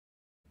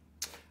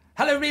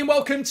Hello everybody and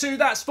welcome to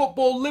That's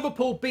Football.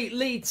 Liverpool beat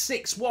Leeds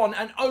 6-1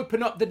 and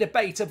open up the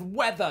debate of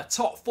whether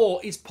top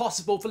four is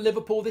possible for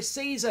Liverpool this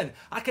season.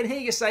 I can hear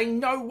you saying,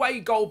 no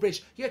way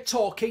Goldbridge, you're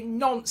talking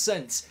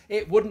nonsense.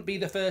 It wouldn't be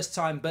the first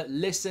time, but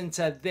listen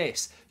to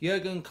this.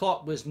 Jurgen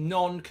Klopp was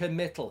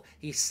non-committal.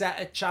 He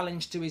set a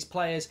challenge to his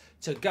players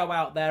to go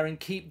out there and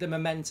keep the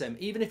momentum.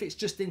 Even if it's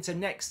just into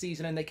next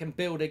season and they can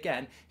build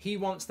again, he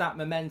wants that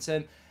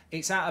momentum.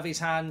 It's out of his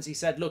hands. He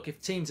said, look,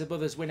 if teams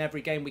above us win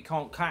every game, we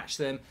can't catch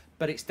them,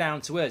 but it's down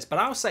to us. But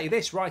I'll say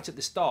this right at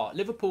the start.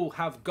 Liverpool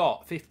have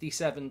got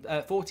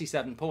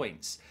 47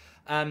 points.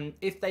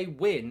 If they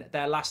win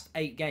their last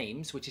 8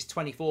 games, which is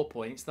 24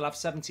 points, they'll have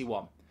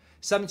 71.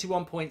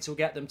 71 points will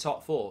get them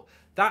top four.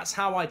 That's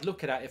how I'd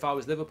look at it if I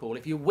was Liverpool.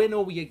 If you win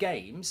all your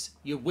games,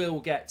 you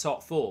will get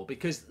top four.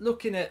 Because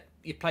looking at,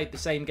 you played the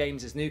same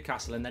games as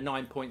Newcastle and they're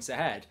 9 points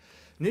ahead.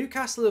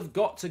 Newcastle have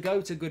got to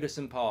go to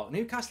Goodison Park.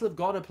 Newcastle have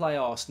got to play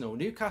Arsenal.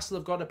 Newcastle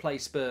have got to play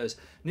Spurs.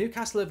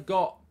 Newcastle have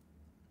got...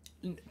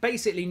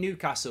 Basically,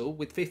 Newcastle,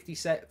 with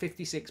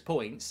 56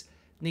 points,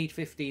 need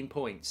 15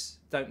 points,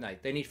 don't they?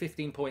 They need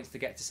 15 points to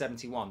get to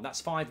 71.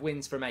 That's 5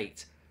 wins from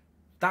 8.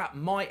 That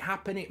might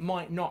happen. It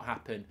might not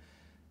happen.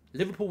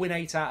 Liverpool win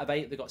 8 out of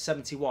 8. They've got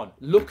 71.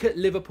 Look at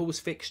Liverpool's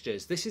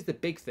fixtures. This is the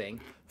big thing.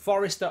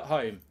 Forest at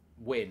home,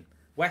 win.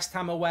 West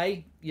Ham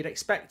away, you'd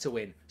expect to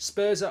win.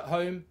 Spurs at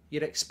home,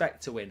 you'd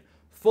expect to win.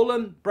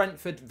 Fulham,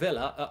 Brentford,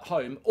 Villa at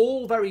home,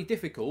 all very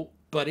difficult,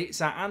 but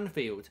it's at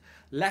Anfield.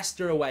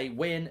 Leicester away,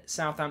 win.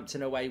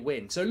 Southampton away,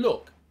 win. So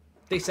look,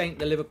 this ain't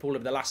the Liverpool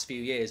of the last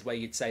few years where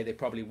you'd say they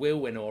probably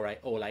will win all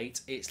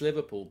 8. It's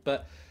Liverpool.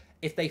 But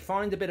if they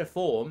find a bit of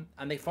form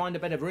and they find a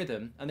bit of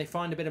rhythm and they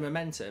find a bit of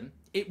momentum,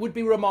 it would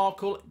be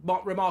remarkable,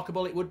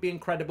 it would be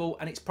incredible,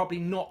 and it's probably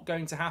not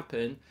going to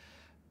happen.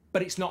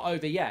 But it's not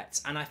over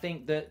yet. And I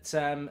think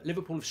that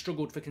Liverpool have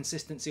struggled for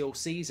consistency all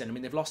season. I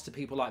mean, they've lost to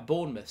people like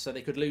Bournemouth, so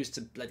they could lose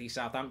to bloody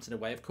Southampton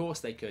away. Of course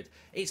they could.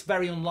 It's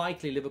very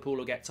unlikely Liverpool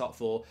will get top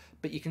four.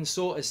 But you can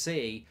sort of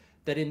see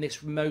that in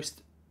this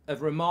most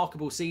of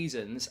remarkable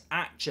seasons,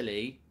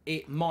 actually,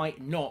 it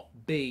might not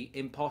be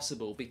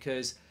impossible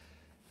because...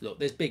 Look,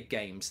 there's big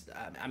games.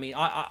 I mean,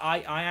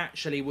 I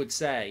actually would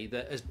say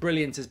that as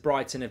brilliant as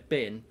Brighton have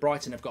been,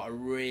 Brighton have got a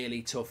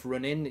really tough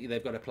run in.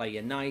 They've got to play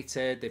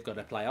United, they've got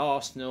to play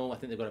Arsenal, I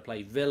think they've got to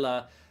play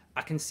Villa.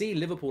 I can see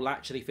Liverpool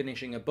actually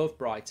finishing above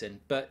Brighton,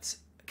 but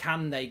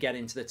can they get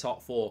into the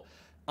top four?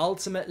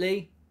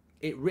 Ultimately,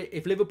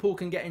 if Liverpool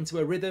can get into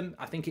a rhythm,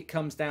 I think it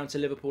comes down to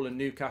Liverpool and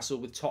Newcastle,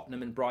 with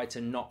Tottenham and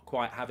Brighton not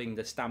quite having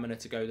the stamina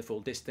to go the full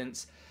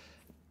distance.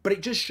 But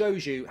it just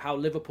shows you how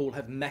Liverpool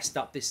have messed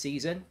up this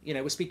season. You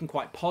know, we're speaking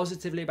quite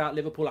positively about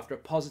Liverpool after a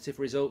positive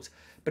result,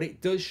 but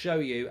it does show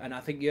you, and I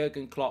think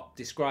Jurgen Klopp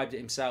described it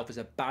himself as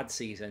a bad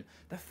season,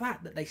 the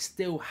fact that they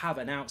still have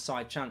an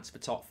outside chance for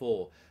top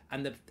four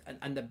and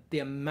the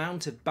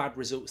amount of bad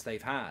results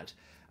they've had.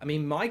 I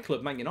mean, my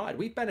club, Man United,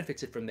 we've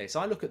benefited from this.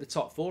 I look at the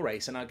top four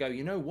race and I go,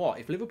 you know what?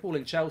 If Liverpool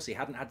and Chelsea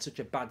hadn't had such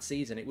a bad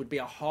season, it would be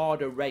a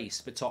harder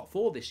race for top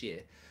four this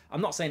year.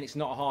 I'm not saying it's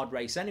not a hard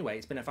race anyway.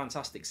 It's been a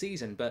fantastic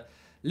season, but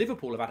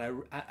Liverpool have had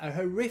a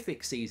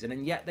horrific season,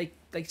 and yet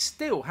they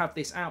still have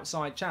this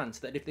outside chance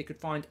that if they could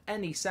find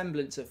any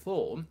semblance of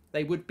form,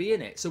 they would be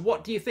in it. So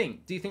what do you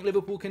think? Do you think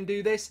Liverpool can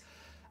do this?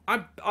 I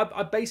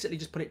basically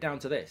just put it down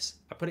to this.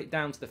 I put it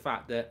down to the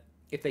fact that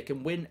if they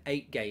can win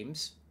 8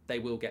 games, they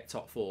will get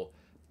top four.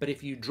 But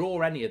if you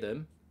draw any of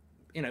them,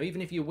 you know,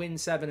 even if you win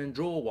 7 and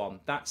draw 1,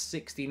 that's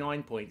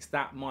 69 points.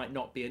 That might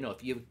not be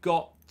enough. You've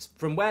got,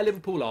 from where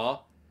Liverpool are,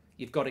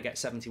 you've got to get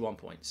 71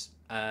 points.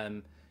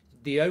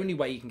 The only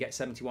way you can get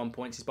 71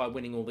 points is by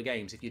winning all the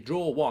games. If you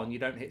draw 1, you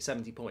don't hit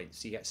 70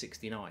 points. You get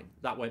 69.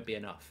 That won't be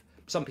enough.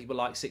 Some people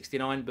like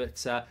 69,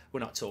 but we're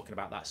not talking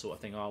about that sort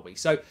of thing, are we?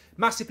 So,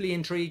 massively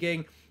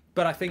intriguing.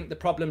 But I think the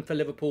problem for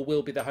Liverpool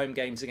will be the home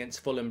games against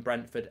Fulham,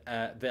 Brentford,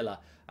 Villa,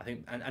 I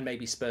think, and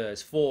maybe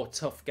Spurs. 4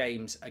 tough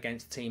games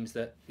against teams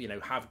that, you know,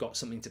 have got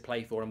something to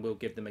play for and will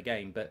give them a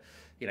game. But,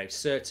 you know,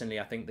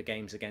 certainly I think the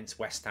games against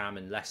West Ham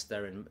and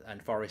Leicester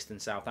and Forest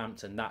and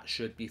Southampton, that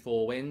should be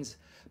 4 wins.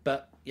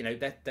 But, you know,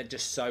 they're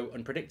just so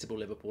unpredictable,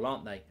 Liverpool,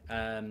 aren't they?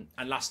 And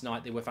last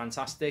night they were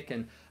fantastic.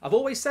 And I've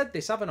always said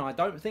this, haven't I? I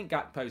don't think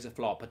Gakpo's a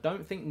flop. I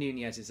don't think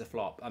Nunez is a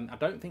flop. I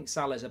don't think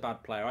Salah's a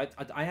bad player.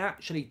 I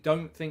actually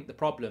don't think the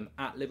problem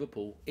at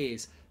Liverpool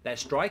is their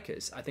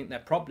strikers. I think their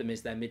problem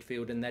is their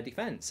midfield and their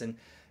defence.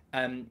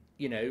 And,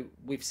 you know,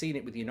 we've seen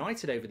it with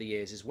United over the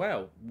years as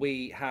well.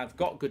 We have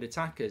got good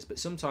attackers, but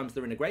sometimes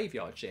they're in a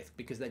graveyard shift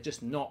because they're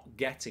just not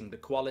getting the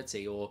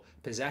quality or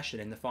possession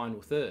in the final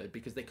third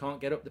because they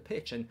can't get up the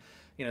pitch. And,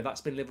 you know,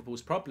 that's been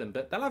Liverpool's problem.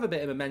 But they'll have a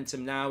bit of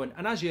momentum now. And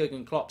as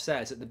Jurgen Klopp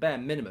says, at the bare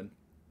minimum,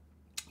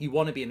 you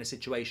want to be in a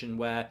situation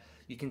where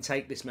you can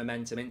take this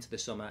momentum into the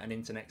summer and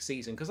into next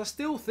season. Because I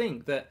still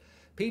think that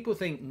people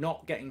think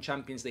not getting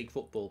Champions League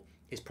football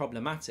is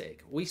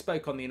problematic. We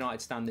spoke on the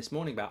United stand this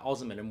morning about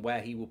Osman and where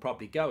he will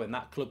probably go, and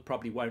that club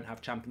probably won't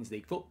have Champions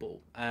League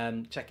football.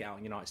 Check it out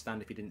on United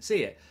stand if you didn't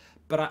see it.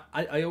 But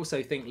I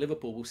also think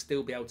Liverpool will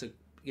still be able to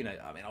you know,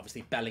 I mean,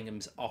 obviously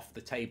Bellingham's off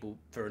the table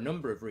for a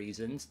number of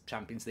reasons,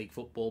 Champions League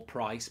football,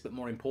 price, but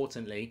more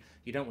importantly,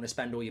 you don't want to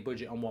spend all your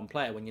budget on one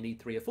player when you need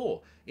 3 or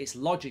 4. It's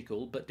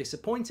logical, but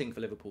disappointing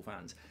for Liverpool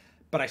fans.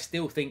 But I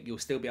still think you'll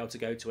still be able to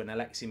go to an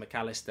Alexi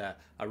McAllister,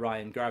 a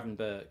Ryan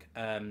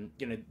Gravenberch.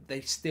 You know,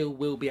 they still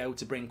will be able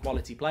to bring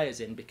quality players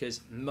in,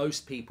 because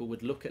most people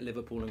would look at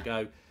Liverpool and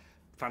go,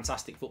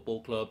 fantastic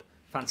football club,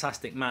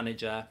 fantastic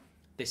manager.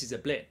 This is a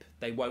blip.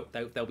 They won't.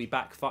 They'll be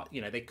back.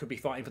 You know, they could be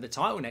fighting for the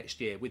title next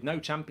year with no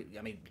champion.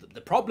 I mean, the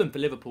problem for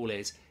Liverpool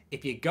is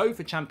if you go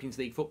for Champions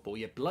League football,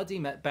 you bloody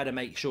better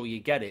make sure you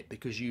get it,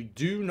 because you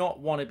do not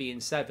want to be in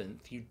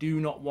 7th. You do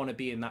not want to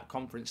be in that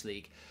Conference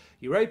League.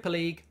 Europa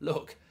League.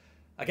 Look.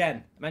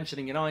 Again,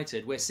 mentioning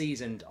United, we're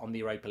seasoned on the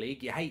Europa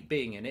League. You hate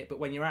being in it, but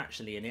when you're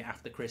actually in it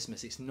after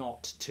Christmas, it's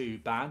not too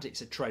bad.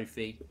 It's a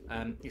trophy.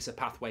 It's a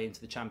pathway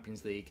into the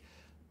Champions League.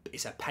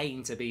 It's a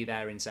pain to be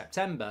there in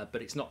September,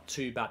 but it's not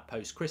too bad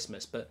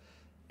post-Christmas. But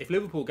if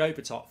Liverpool go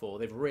for top 4,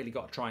 they've really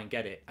got to try and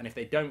get it. And if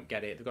they don't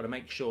get it, they've got to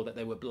make sure that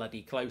they were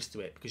bloody close to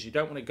it, because you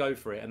don't want to go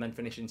for it and then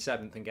finish in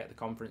 7th and get the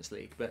Conference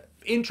League. But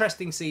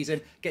interesting season.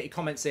 Get your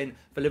comments in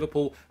for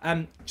Liverpool.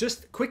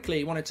 Just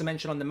quickly wanted to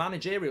mention on the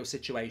managerial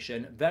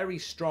situation, very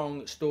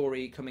strong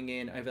story coming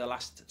in over the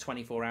last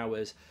 24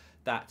 hours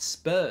that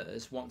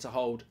Spurs want to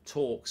hold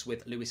talks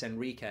with Luis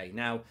Enrique.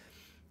 Now,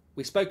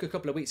 we spoke a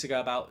couple of weeks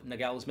ago about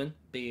Nagelsmann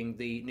being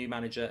the new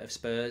manager of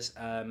Spurs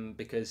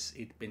because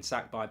he'd been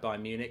sacked by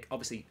Bayern Munich.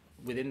 Obviously,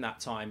 within that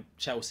time,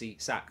 Chelsea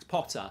sacked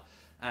Potter.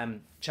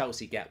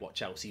 Chelsea get what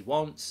Chelsea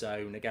wants,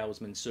 so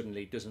Nagelsmann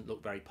suddenly doesn't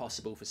look very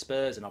possible for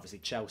Spurs. And obviously,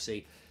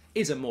 Chelsea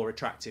is a more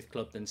attractive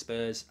club than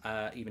Spurs,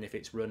 even if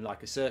it's run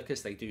like a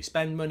circus. They do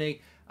spend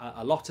money,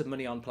 a lot of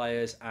money on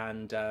players,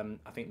 and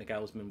I think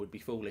Nagelsmann would be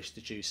foolish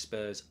to choose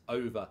Spurs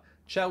over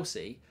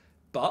Chelsea.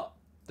 But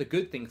the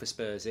good thing for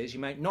Spurs is you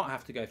might not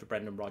have to go for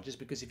Brendan Rodgers,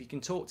 because if you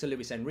can talk to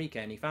Luis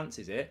Enrique and he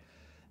fancies it,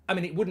 I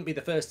mean, it wouldn't be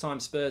the first time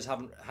Spurs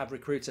have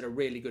recruited a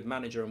really good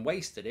manager and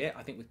wasted it.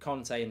 I think with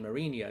Conte and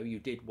Mourinho, you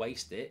did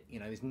waste it. You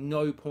know, there's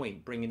no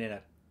point bringing in a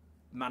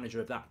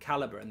manager of that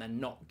calibre and then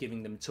not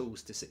giving them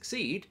tools to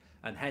succeed.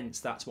 And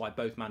hence, that's why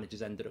both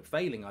managers ended up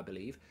failing, I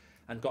believe,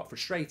 and got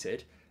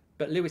frustrated.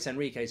 But Luis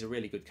Enrique is a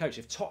really good coach.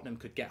 If Tottenham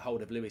could get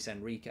hold of Luis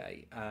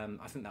Enrique,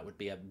 I think that would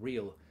be a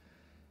real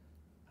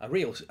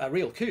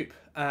coup.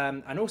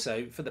 And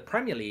also for the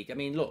Premier League, I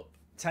mean, look,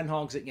 Ten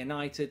Hag's at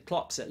United,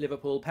 Klopp's at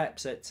Liverpool,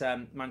 Pep's at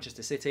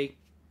Manchester City.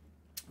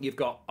 You've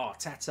got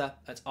Arteta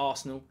at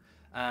Arsenal.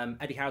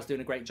 Eddie Howe's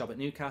doing a great job at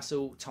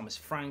Newcastle. Thomas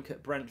Frank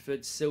at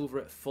Brentford. Silva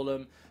at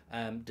Fulham.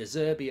 De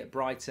Zerbi at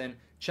Brighton.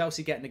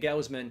 Chelsea get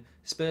Nagelsmann.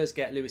 Spurs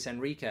get Luis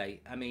Enrique.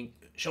 I mean,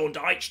 Sean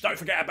Dyche, don't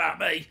forget about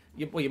me.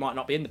 Well, you might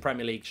not be in the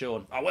Premier League,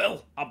 Sean. I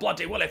will. I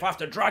bloody will. If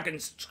after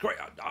Dragons,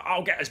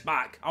 I'll get us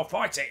back. I'll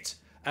fight it.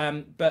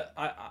 But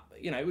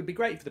you know, it would be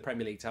great for the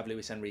Premier League to have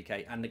Luis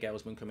Enrique and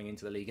Nagelsmann coming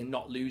into the league and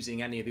not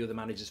losing any of the other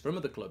managers from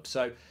other clubs.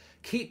 So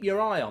keep your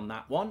eye on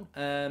that one.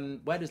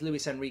 Where does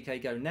Luis Enrique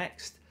go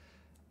next?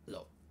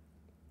 Look,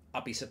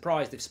 I'd be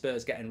surprised if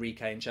Spurs get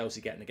Enrique and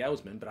Chelsea get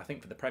Nagelsmann, but I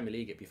think for the Premier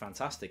League it'd be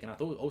fantastic, and I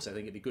also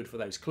think it'd be good for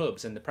those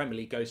clubs, and the Premier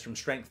League goes from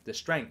strength to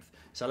strength.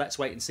 So let's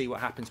wait and see what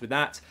happens with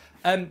that.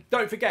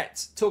 Don't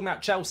forget, talking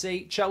about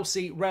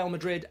Chelsea, Real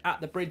Madrid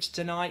at the Bridge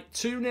tonight.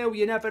 2-0,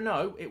 you never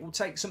know. It will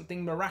take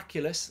something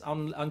miraculous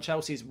on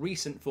Chelsea's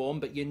recent form,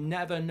 but you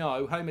never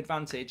know. Home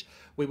advantage.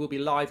 We will be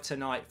live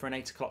tonight for an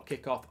 8 o'clock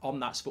kickoff on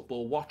That's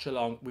Football watch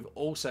along. We've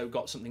also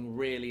got something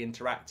really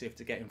interactive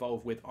to get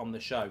involved with on the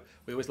show.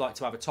 We always like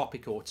to have a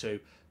topic or two,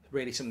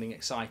 really something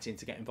exciting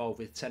to get involved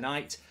with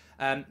tonight.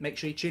 Make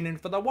sure you tune in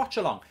for the watch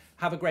along.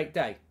 Have a great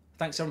day.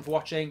 Thanks everyone for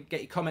watching.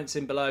 Get your comments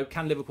in below.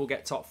 Can Liverpool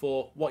get top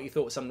 4? What are your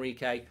thoughts on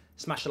Enrique?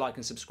 Smash a like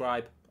and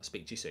subscribe. I'll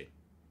speak to you soon.